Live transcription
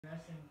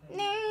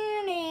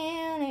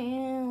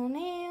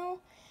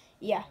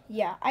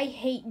Yeah, I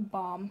hate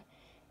Bomb.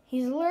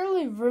 He's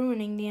literally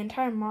ruining the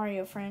entire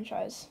Mario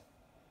franchise.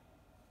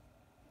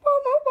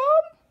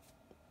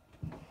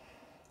 Bomb.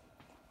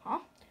 Huh?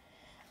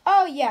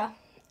 Oh, yeah.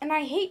 And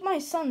I hate my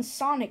son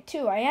Sonic,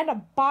 too. I had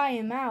to buy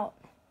him out.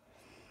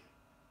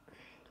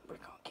 We're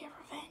gonna get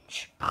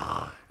revenge.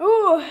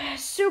 Ooh,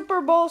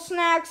 Super Bowl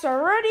snacks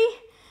are ready.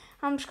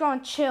 I'm just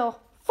gonna chill.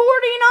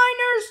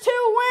 49ers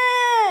to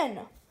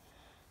win!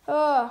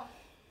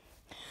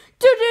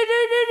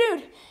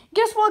 Dude.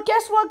 Guess what?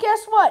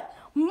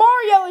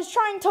 Mario is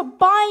trying to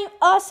buy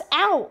us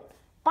out.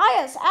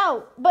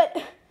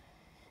 But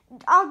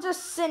I'll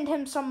just send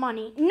him some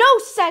money. No,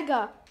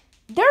 Sega.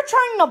 They're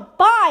trying to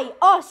buy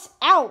us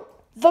out.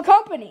 The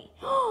company.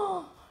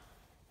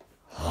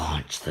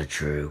 Launch the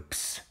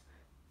troops.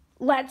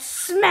 Let's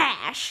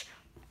smash.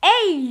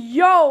 Hey,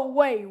 yo,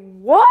 wait,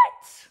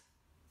 what?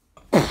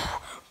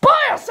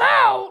 Buy us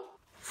out?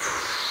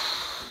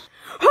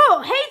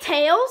 Oh, hey,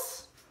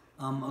 Tails.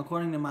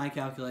 According to my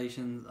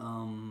calculations,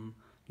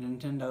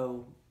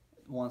 Nintendo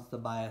wants to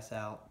buy us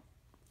out.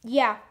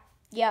 Yeah,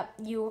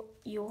 you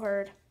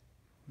heard.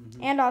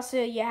 Mm-hmm. And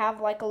also you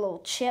have like a little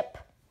chip.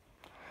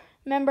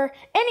 Remember?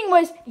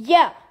 Anyways,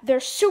 yeah,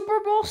 there's Super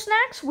Bowl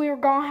snacks. We were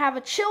going to have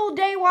a chill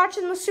day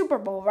watching the Super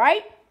Bowl,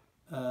 right?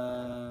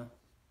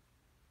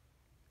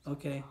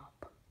 Okay.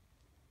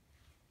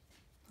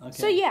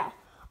 So yeah,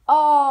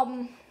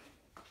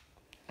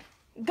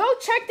 go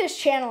check this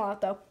channel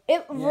out though.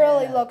 It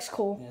really looks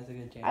cool. Yeah, it's a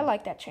good channel. I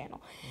like that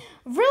channel.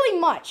 Really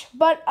much.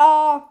 But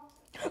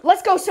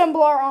let's go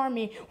assemble our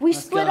army. We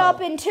split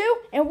up in two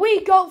and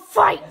we go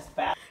fight.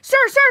 Sir,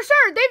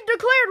 they've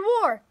declared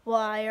war. Well,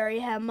 I already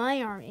have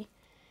my army.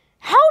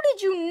 How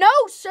did you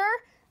know, sir?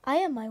 I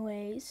have my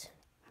ways.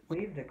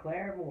 We've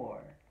declared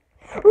war.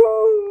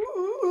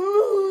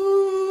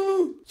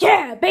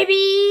 Yeah,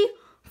 baby!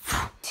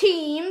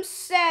 Team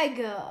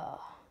Sega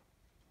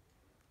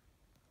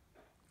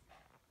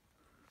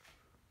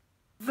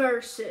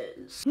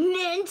versus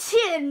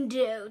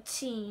Nintendo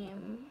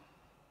team.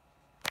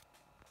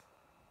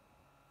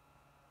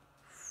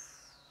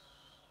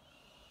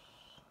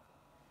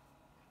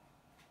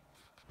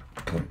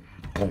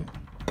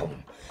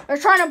 They're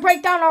trying to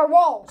break down our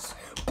walls.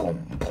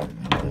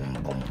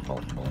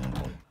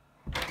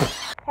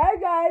 Hey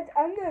guys,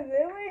 I'm the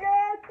movie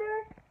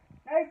director.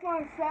 I just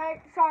want to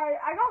say, sorry,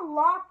 I got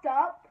locked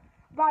up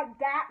by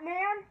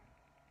Batman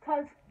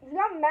because he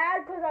got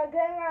mad because I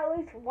gave him at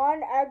least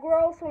one egg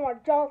roll, so my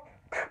jaw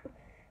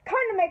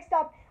kind of mixed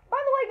up. By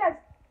the way, guys,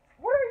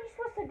 what are you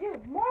supposed to do?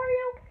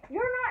 Mario,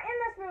 you're not in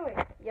this movie.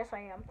 Yes,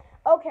 I am.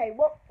 Okay,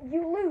 well,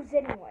 you lose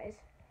anyways.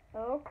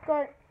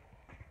 Okay.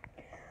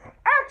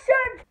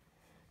 Action!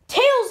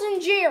 Tails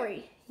and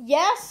Jerry.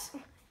 Yes?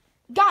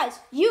 Guys,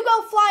 you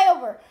go fly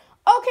over.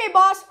 Okay,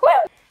 boss. Woo!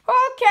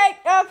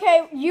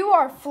 Okay. You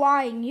are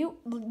flying. You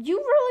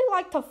really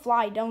like to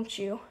fly, don't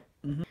you?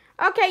 Mm-hmm.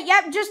 Okay,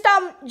 yep. Just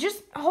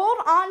hold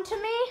on to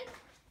me,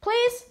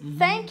 please. Mm-hmm.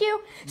 Thank you.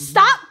 Mm-hmm.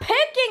 Stop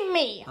picking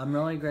me. I'm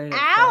really great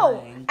at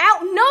flying. Ow!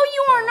 No,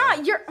 you are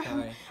not. You're.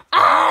 Sorry.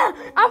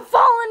 I'm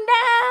falling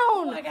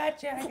down. Oh, I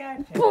got you.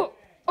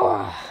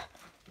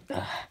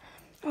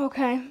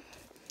 Okay.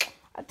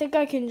 I think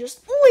I can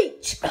just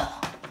reach.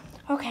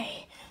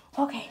 Okay.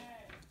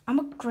 I'm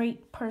a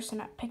great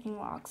person at picking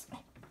locks.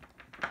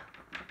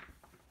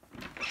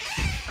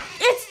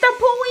 It's the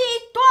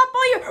police!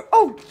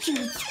 Oh,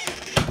 jeez.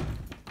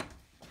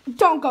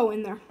 Don't go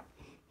in there.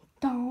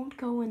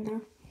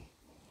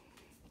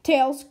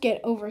 Tails, get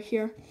over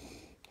here.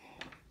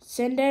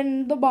 Send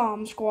in the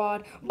bomb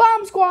squad.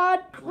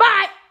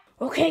 Bye!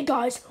 Okay,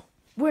 guys.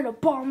 We're the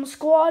bomb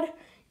squad.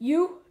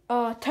 You,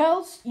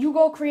 Tails, you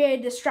go create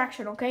a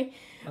distraction, okay?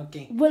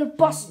 Okay. We'll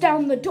bust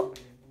down the door.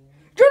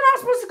 You're not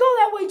supposed to go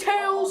that way,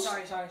 Tails.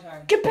 Oh, sorry.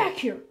 Get back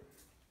here.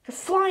 You're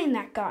flying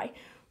that guy.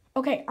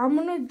 Okay,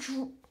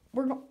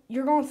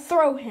 you're gonna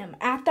throw him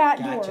at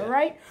that door,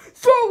 right?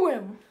 Throw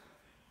him.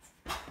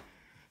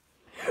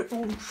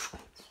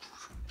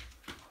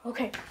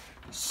 Okay,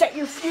 set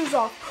your fuse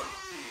off.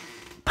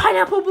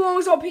 Pineapple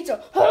belongs on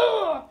pizza.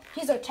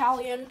 He's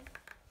Italian.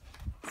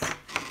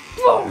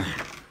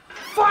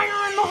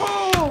 Fire in the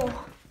hole.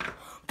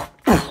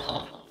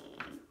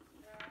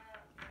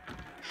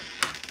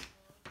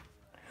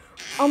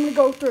 I'm gonna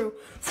go through.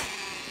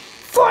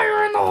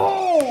 Fire in the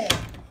hole!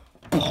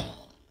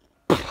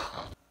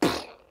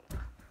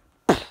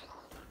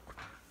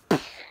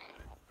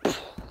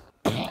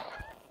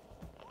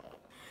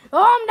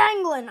 Oh, I'm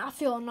dangling. I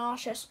feel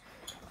nauseous.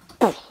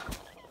 Archery,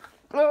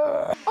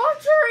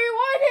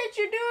 why didn't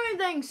you do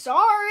anything?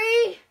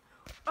 Sorry.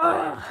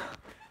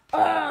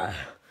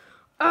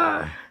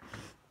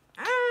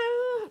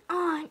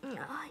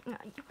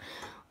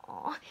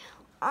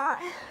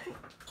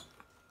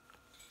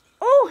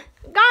 Oh,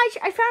 guys,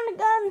 I found a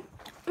gun.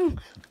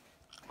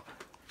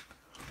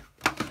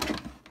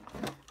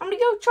 I'm gonna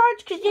go charge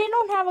because they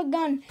don't have a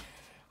gun.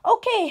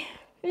 Okay,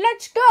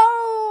 let's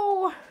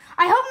go.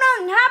 I hope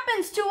nothing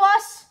happens to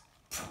us.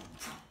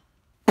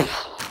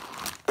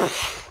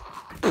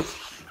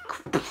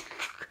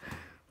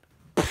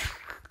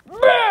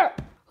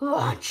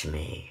 touch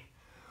me.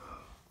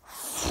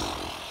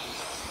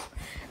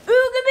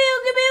 Ooga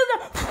booga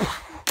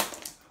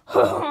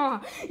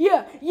booga.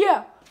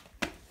 Yeah.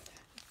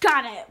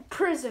 Got it,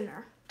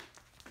 prisoner.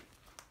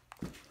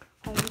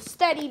 Oh,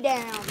 steady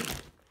down.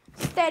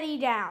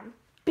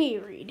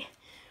 Buried.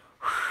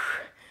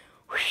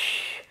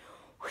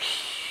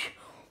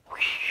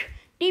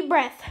 Deep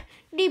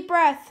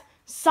breath.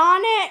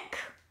 Sonic,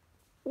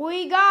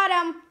 we got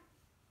him.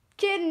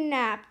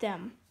 Kidnapped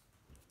him.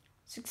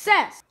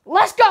 Success.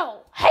 Let's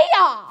go.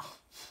 Hey-ya!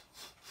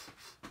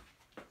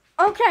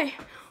 Okay.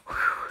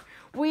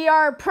 We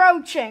are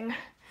approaching.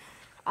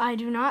 I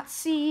do not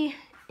see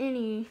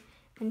any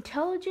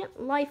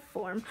intelligent life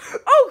form.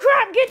 Oh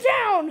crap, get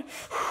down!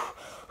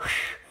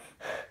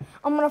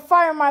 I'm gonna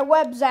fire my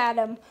webs at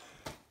him.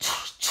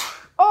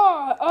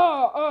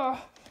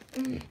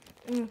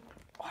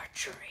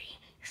 Archery.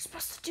 You're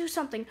supposed to do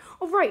something.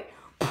 Oh, right.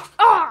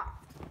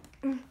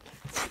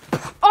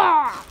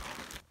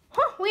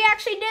 Huh, we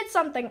actually did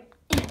something.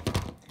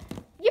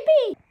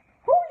 Yippee!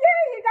 Oh,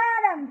 yeah, you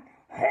got him.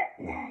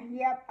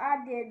 Yep,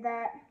 I did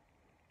that.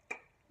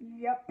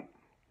 Yep.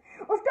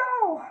 Let's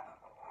go.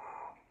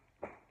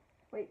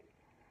 Wait.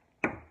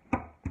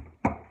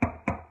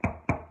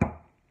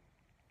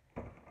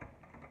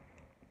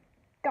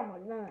 Come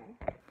on, man.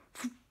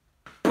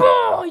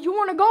 You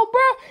wanna go,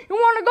 bro? You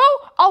wanna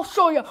go? I'll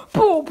show you.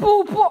 Boo,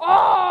 boo, boo.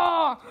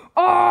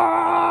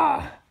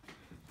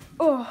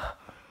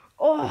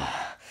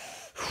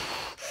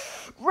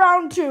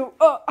 Round 2.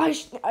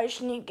 I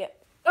sneak it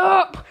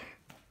up.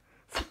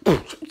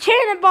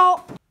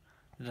 Cannonball.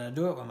 Did I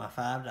do it with my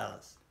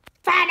 $5?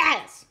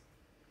 $5.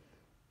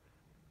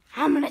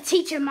 I'm gonna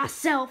teach him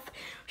myself.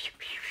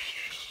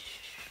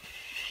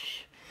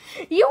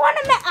 You wanna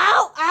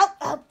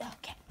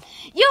okay.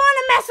 You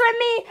wanna mess with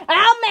me?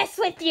 I'll mess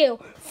with you.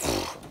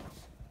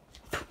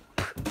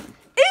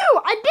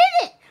 Ew, I did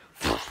it.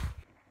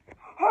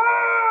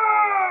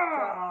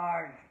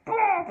 Charge.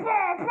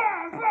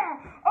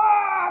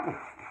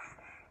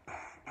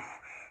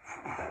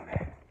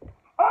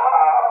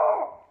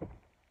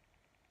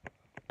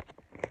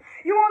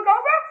 You wanna go,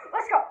 bro?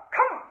 Let's go.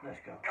 Come on.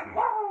 Let's go.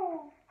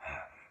 Whoa.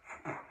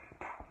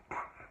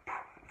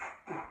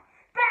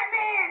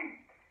 Batman!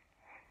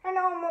 I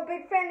know I'm a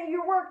big fan of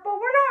your work, but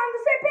we're not on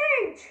the same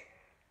page.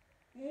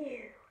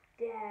 You,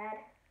 Dad.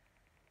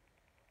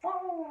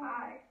 Oh.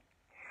 Hi.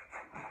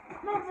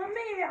 Mamma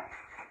mia.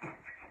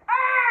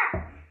 Ah!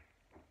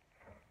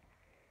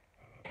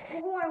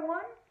 Who I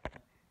won?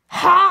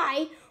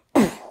 Hi.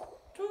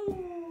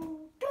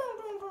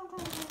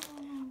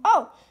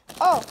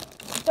 Oh,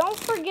 don't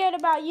forget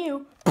about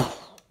you.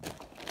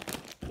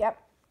 Yep,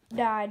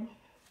 died.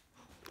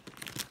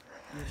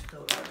 You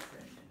still got a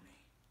friend in me.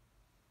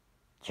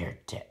 You're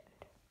dead.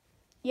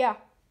 Yeah,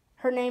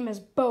 her name is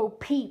Bo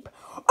Peep.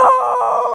 Oh!